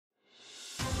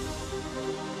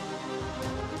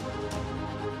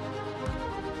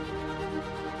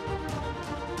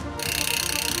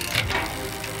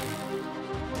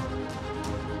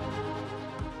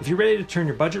If you're ready to turn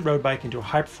your budget road bike into a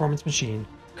high-performance machine,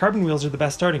 carbon wheels are the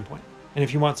best starting point. And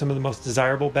if you want some of the most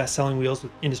desirable, best-selling wheels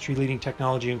with industry-leading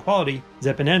technology and quality,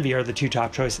 Zipp and ENVE are the two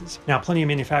top choices. Now, plenty of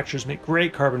manufacturers make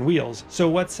great carbon wheels, so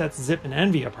what sets Zipp and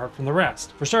ENVE apart from the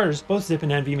rest? For starters, both Zipp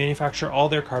and ENVE manufacture all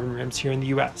their carbon rims here in the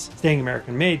US. Staying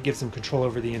American-made gives them control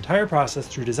over the entire process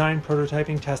through design,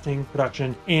 prototyping, testing,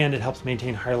 production, and it helps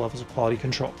maintain higher levels of quality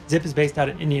control. Zipp is based out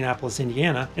of Indianapolis,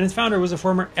 Indiana, and its founder was a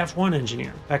former F1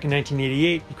 engineer. Back in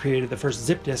 1988, he created the first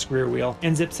Zipp disc rear wheel,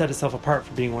 and Zipp set itself apart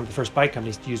for being one of the first bike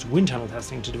companies to use wind tunnel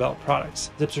testing to develop products.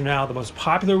 Zipps are now the most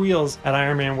popular wheels at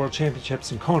Ironman World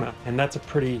Championships in Kona, and that's a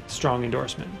pretty strong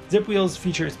endorsement. Zipp wheels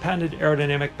feature its patented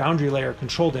aerodynamic boundary layer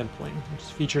control dimpling, which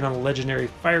is featured on the legendary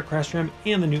Firecrest rim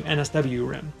and the new NSW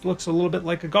rim. It looks a little bit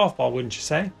like a golf ball, wouldn't you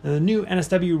say? And the new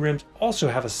NSW rims also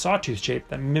have a sawtooth shape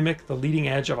that mimic the leading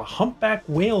edge of a humpback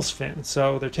whale's fin,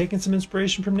 so they're taking some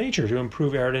inspiration from nature to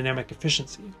improve aerodynamic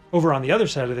efficiency. Over on the other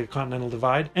side of the Continental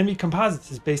Divide, ENVE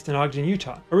Composites is based in Ogden,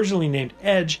 Utah. Originally named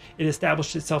Edge, it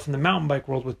established itself in the mountain bike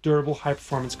world with durable,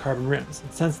 high-performance carbon rims.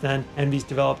 And since then, ENVE's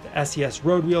developed the SES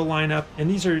road wheel lineup, and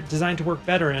these are designed to work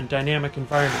better in a dynamic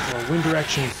environment where wind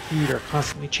direction and speed are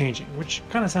constantly changing, which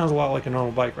kind of sounds a lot like a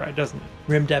normal bike ride, doesn't it?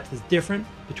 Rim depth is different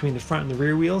between the front and the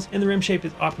rear wheels, and the rim shape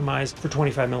is optimized for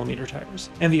 25mm tires.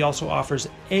 ENVE also offers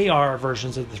AR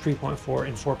versions of the 3.4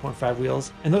 and 4.5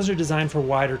 wheels, and those are designed for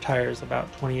wider tires,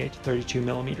 about 28 to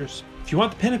 32mm. If you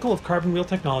want the pinnacle of carbon wheel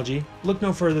technology, look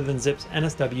no further than Zipp's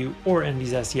NSW or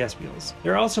ENVE's SES wheels.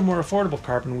 There are also more affordable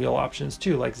carbon wheel options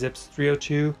too, like Zipp's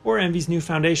 302 or ENVE's new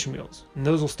foundation wheels, and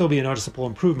those will still be a noticeable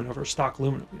improvement over stock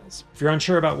aluminum wheels. If you're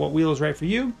unsure about what wheel is right for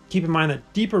you, keep in mind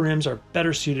that deeper rims are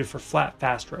better suited for flat,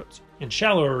 fast roads, and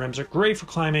shallower rims are great for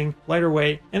climbing, lighter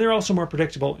weight, and they're also more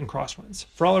predictable in crosswinds.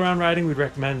 For all-around riding, we'd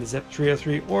recommend the Zipp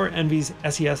 303 or ENVE's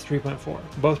SES 3.4.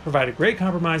 Both provide a great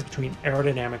compromise between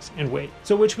aerodynamics and weight.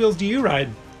 So which wheels do you ride,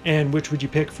 and which would you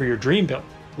pick for your dream build?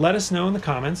 Let us know in the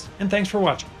comments, and thanks for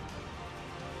watching.